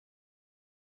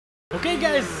Okay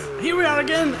guys, here we are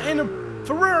again in a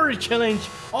Ferrari challenge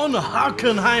on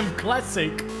Hockenheim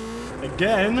Classic.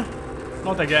 Again.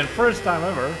 Not again, first time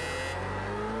ever.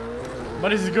 But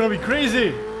this is gonna be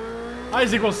crazy.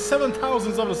 Isaac was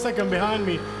 7,000ths of a second behind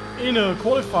me in a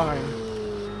qualifying.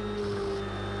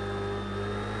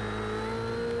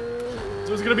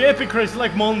 So it's gonna be epic race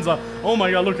like Monza. Oh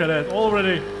my god, look at that.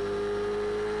 Already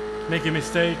making a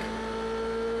mistake.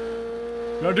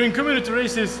 We are doing community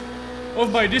races of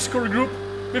my Discord group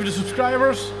with the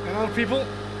subscribers and other people.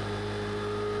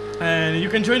 And you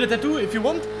can join that too if you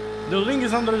want. The link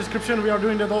is under the description. We are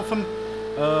doing that often.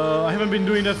 I haven't been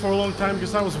doing that for a long time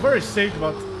because I was very sick,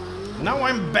 but now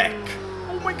I'm back.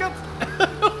 Oh my god.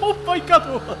 Oh my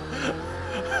god.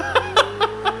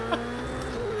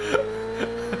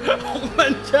 Oh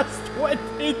man, just went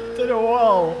into the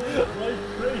wall like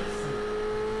crazy.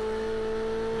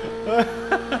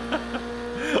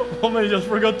 Oh man, just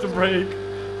forgot to brake.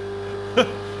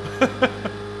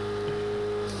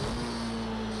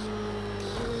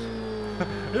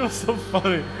 It was so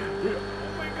funny. Oh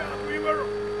my god,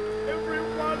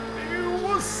 everyone, it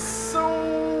was so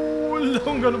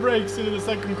long on the brakes in the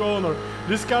second corner.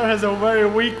 This car has a very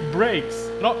weak brakes.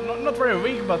 Not very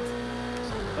weak, but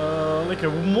like a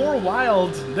more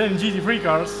wild than GT3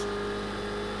 cars.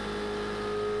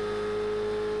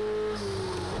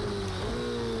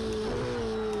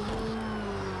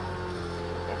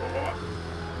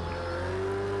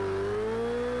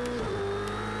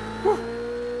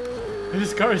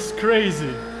 This car is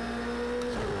crazy.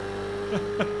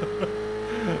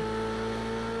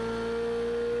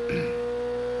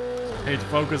 Hey, to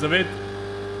focus a bit.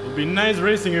 It would be nice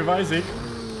racing with Isaac.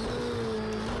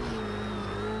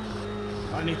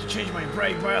 I need to change my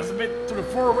brake bias a bit to the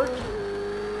forward.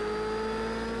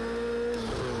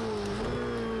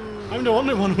 I'm the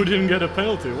only one who didn't get a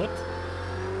penalty. What?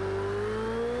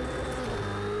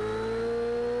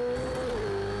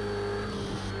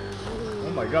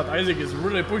 Oh my god, Isaac is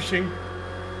really pushing.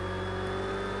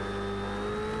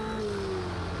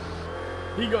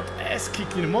 He got ass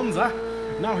kicked in Monza.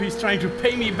 Now he's trying to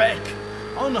pay me back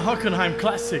on the Hockenheim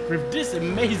Classic with this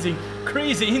amazing,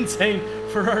 crazy, insane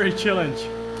Ferrari challenge.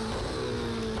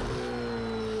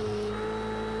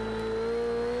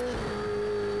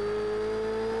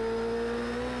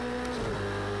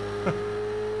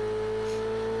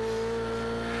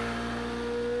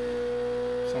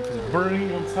 Something's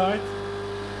burning outside.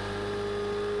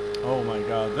 Oh my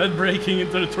god, that braking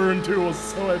into the turn 2 was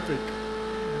so epic.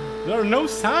 There are no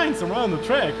signs around the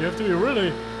track, you have to be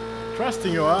really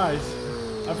trusting your eyes.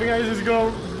 I think Isaac is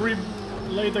gonna be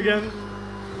late again.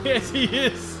 Yes, he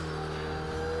is.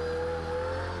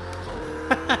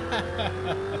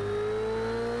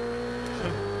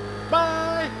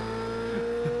 Bye!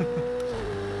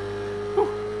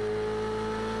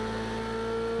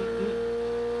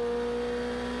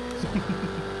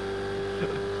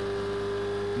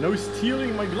 No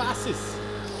stealing my glasses.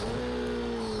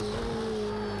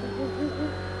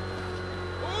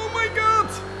 Oh my god!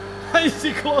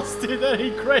 Isaac lost it and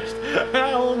he crashed.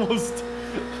 I almost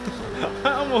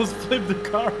flipped the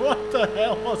car. What the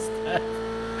hell was that?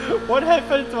 What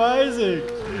happened to Isaac?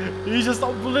 He just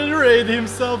obliterated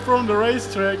himself from the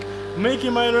racetrack,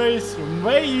 making my race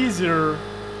way easier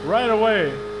right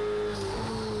away.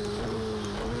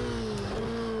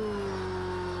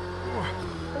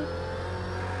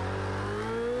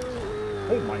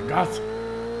 Oh my god.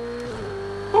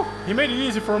 Oh, he made it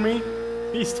easy for me.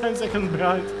 He's 10 seconds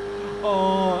behind.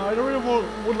 Oh, I don't really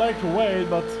would like to wait,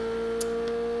 but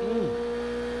I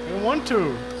don't want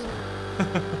to.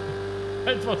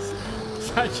 It was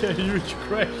such a huge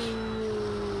crash.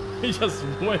 He just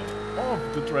went off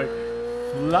the track,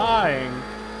 flying.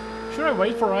 Should I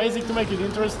wait for Isaac to make it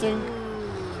interesting?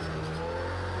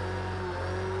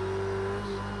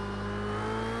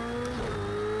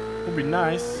 Would be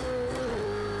nice.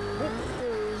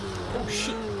 Oh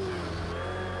shit.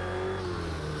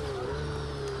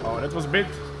 Oh, that was a bit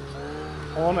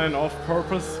on and off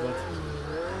purpose, but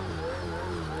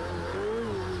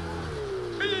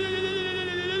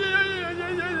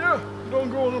don't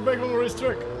go on the back on the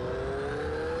racetrack.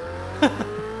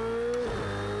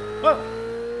 Well,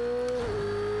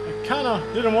 I kinda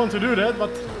didn't want to do that, but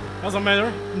doesn't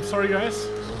matter. I'm sorry guys.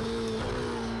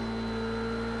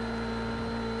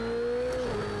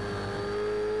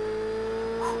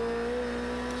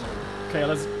 Okay,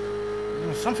 let's...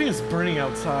 Something is burning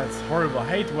outside. It's horrible. I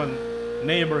hate when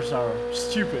neighbors are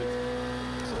stupid.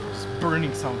 Just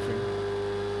burning something.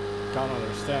 Can't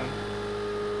understand.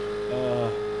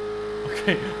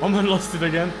 Okay, Oman lost it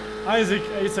again. Isaac,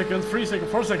 8 seconds, 3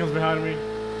 seconds, 4 seconds behind me.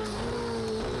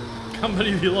 can't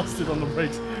believe he lost it on the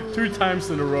brakes 2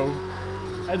 times in a row.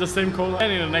 At the same corner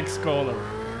and in the next corner.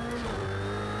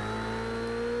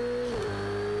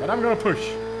 But I'm gonna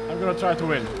push. I'm gonna try to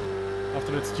win.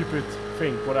 After that stupid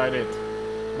thing, what I did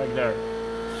back there.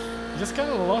 I just kind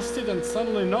of lost it and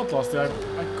suddenly not lost it.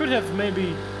 I could have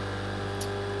maybe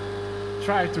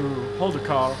tried to hold the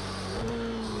car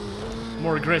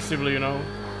more aggressively, you know.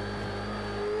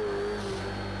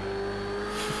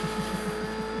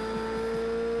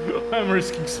 I'm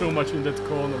risking so much in that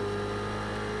corner.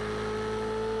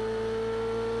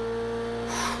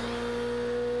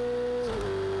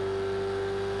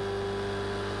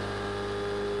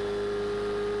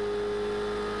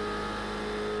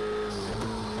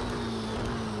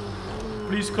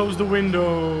 Please close the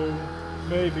window,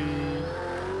 baby.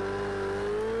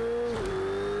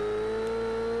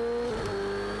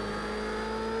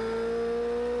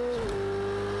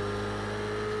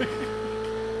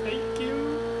 Thank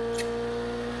you.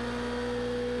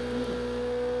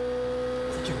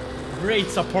 Such a great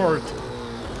support.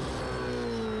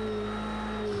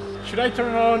 Should I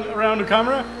turn on around the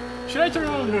camera? Should I turn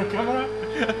on the camera?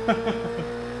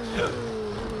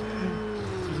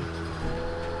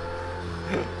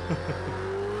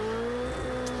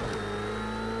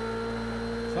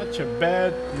 Such a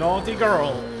bad, naughty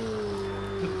girl.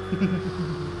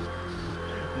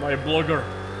 My blogger.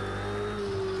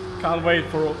 Can't wait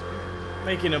for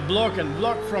making a blog and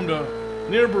vlog from the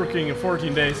Nürburgring in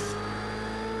 14 days.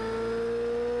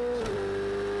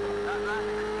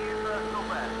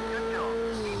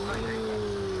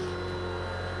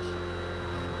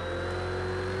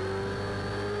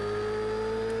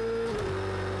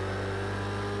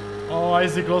 Oh,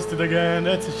 Isaac lost it again.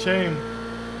 That's a shame.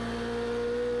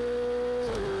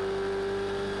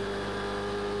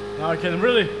 Now I can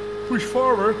really push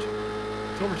forward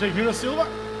to overtake Nuno Silva.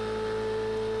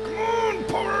 Come on,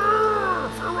 power!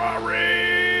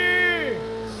 Ferrari!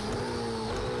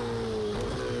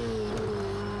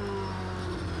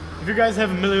 If you guys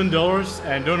have $1 million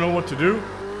and don't know what to do,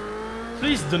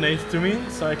 please donate to me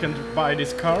so I can buy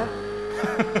this car.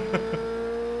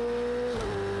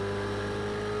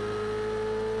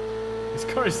 This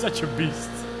car is such a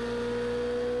beast.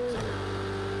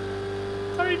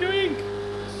 What are you doing?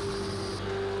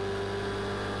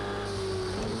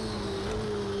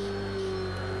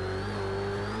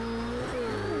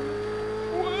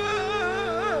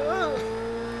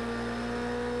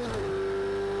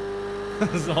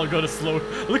 Zal got a slow.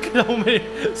 Look at how many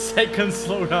seconds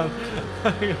slow down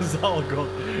Zal got.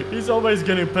 He's always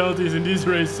getting penalties in these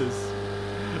races.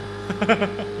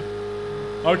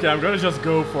 Okay, I'm gonna just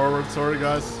go forward. Sorry,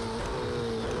 guys.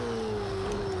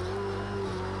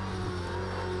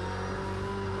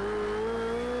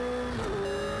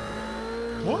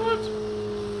 What?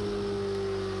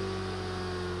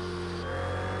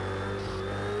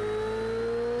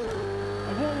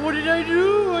 What did I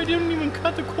do? I didn't even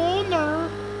cut the corner.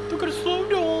 You gotta slow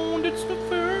down. That's not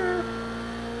fair.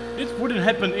 It wouldn't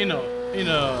happen in a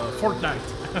Fortnite.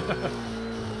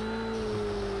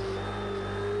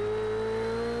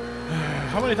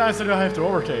 How many times do I have to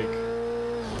overtake?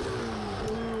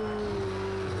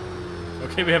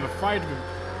 Okay, we have a fight with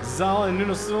Zal and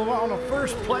Nuno Silva on the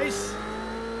first place.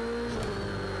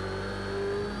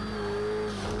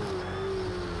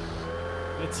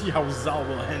 Let's see how Zal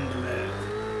will handle that.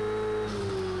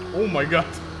 Oh my god.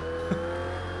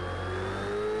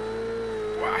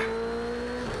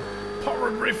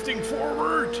 Power drifting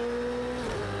forward.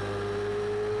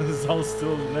 Zal's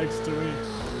still next to me.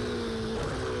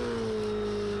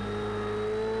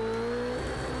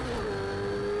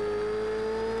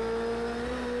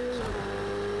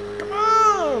 Come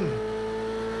on!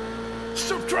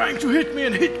 Stop trying to hit me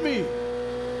and hit me!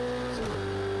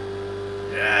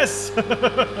 Yes!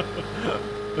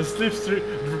 The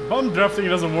slipstream bump drafting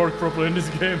doesn't work properly in this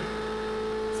game.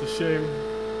 It's a shame.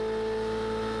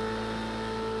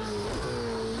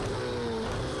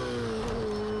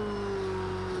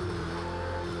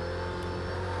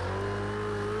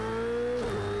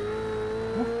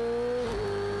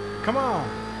 Come on!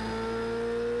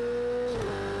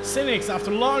 Cynics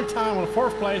after a long time on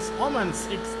 4th place, Oman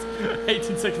 6th,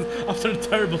 18 seconds after the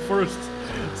terrible first.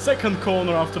 Second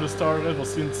corner after the start, that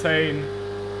was insane.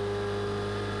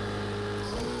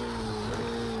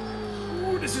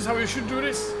 Ooh, this is how you should do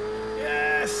this.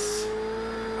 Yes!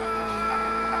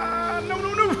 No,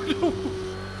 no, no, no!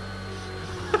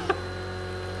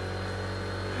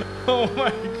 Oh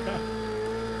my god.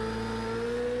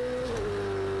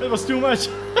 That was too much.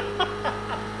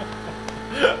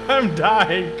 I'm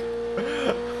dying.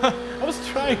 I was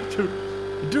trying to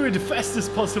do it the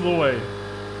fastest possible way.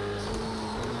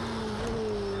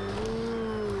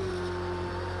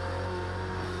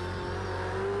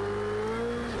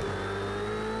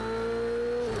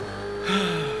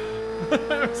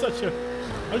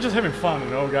 I'm just having fun, you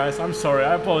know, guys. I'm sorry.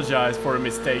 I apologize for the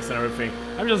mistakes and everything.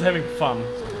 I'm just having fun.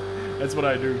 That's what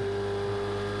I do.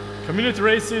 Community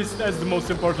races, that's the most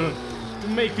important. To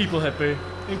make people happy,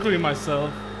 including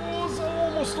myself. Oh, so I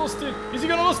almost lost it. Is he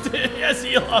gonna lost it? Yes,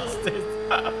 he lost it.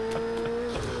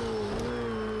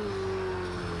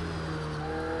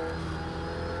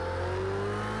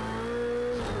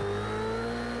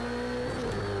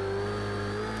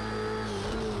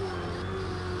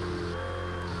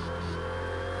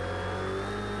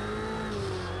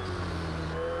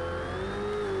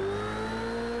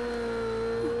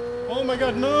 Oh my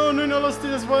god, no, Nuno lost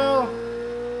it as well.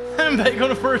 I'm back on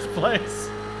the first place.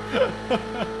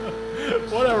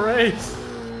 What a race.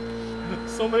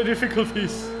 So many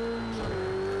difficulties.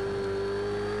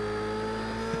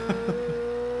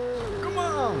 Come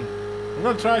on. I'm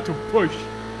gonna try to push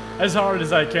as hard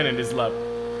as I can in this lap.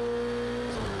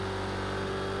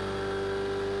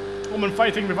 I'm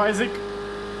fighting with Isaac.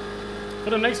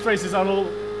 For the next races I will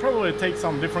probably take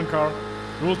some different car.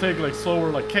 We'll take like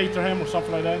slower, like Caterham or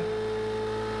something like that.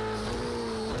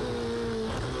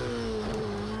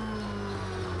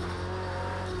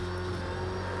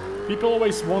 People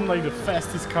always want like the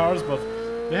fastest cars, but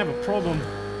they have a problem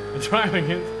driving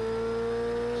it.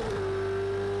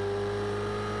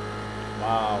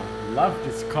 Wow, love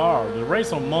this car. The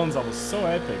race on Monza was so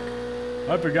epic. I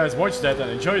hope you guys watched that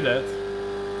and enjoyed that.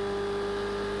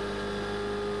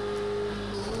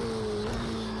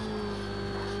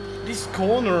 This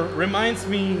corner reminds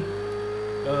me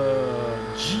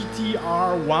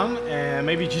GTR1 and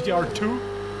maybe GTR2.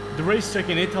 The racetrack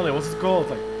in Italy, what's it called?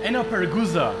 Like Enna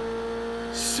Pergusa.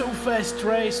 So fast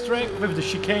racetrack with the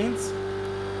chicanes,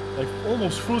 like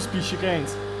almost full speed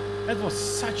chicanes. That was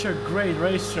such a great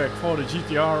racetrack for the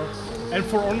GTR and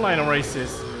for online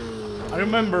races. I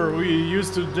remember we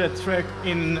used to do that track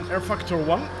in Air Factor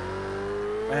 1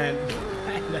 and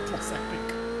man, that was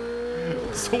epic.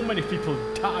 So many people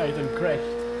died and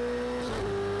crashed.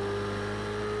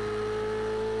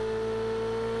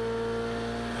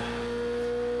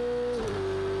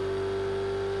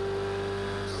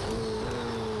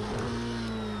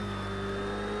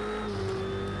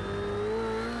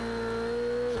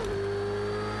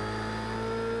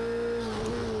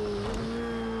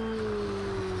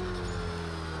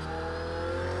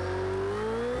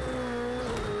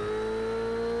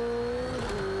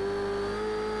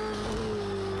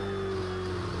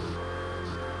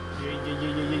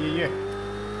 Yeah.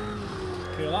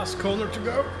 Okay, last corner to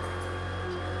go.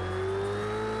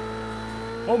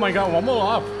 Oh my god, one more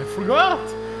lap. I forgot.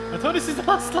 I thought this is the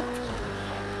last lap.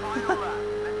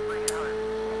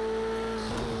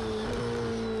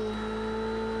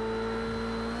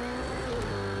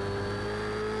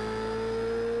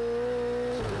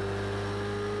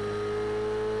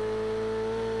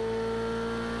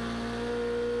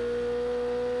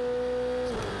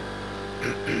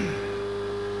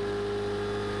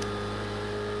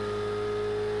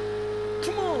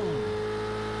 Come on!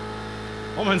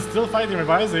 Oh man, still fighting with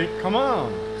Isaac. Come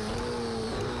on!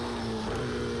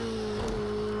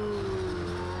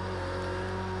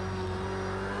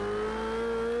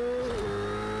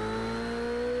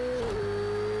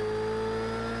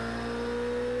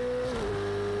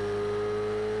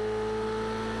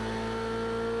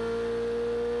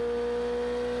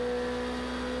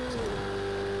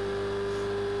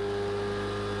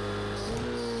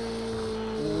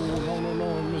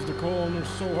 Corner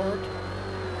so hard.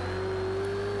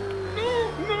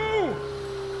 No!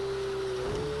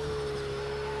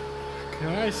 Can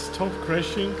I stop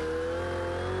crashing?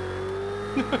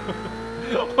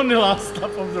 On the last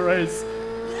lap of the race.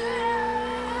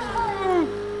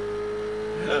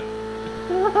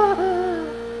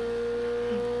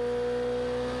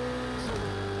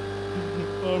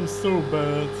 I'm so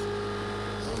bad.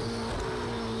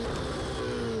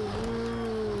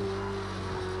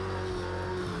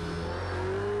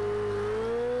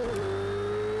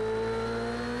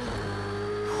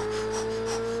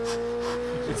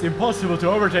 It's impossible to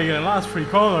overtake in the last 3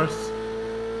 corners.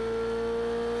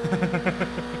 If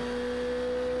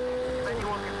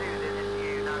anyone can do this, it's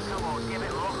you. Now come on, give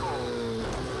it rock all.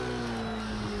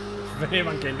 If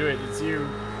anyone can do it, it's you.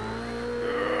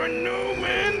 Oh no,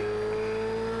 man!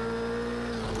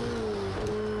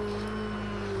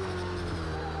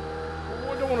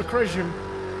 Oh, I don't want to crash him.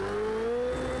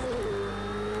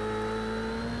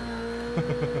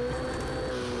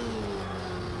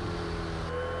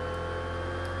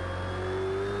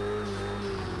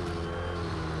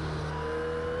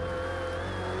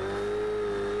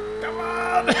 Come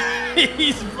on!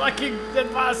 He's fucking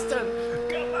that bastard!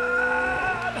 Come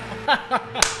on!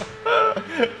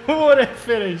 What a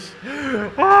finish!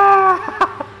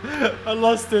 I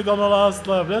lost it on the last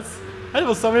lap. That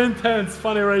was some intense,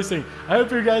 funny racing. I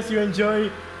hope you guys enjoy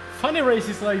funny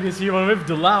races like this, even with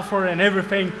the laugher and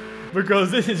everything,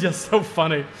 because this is just so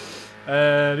funny.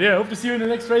 Yeah, hope to see you in the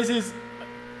next races.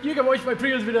 You can watch my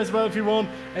previous video as well if you want,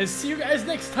 and see you guys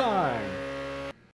next time.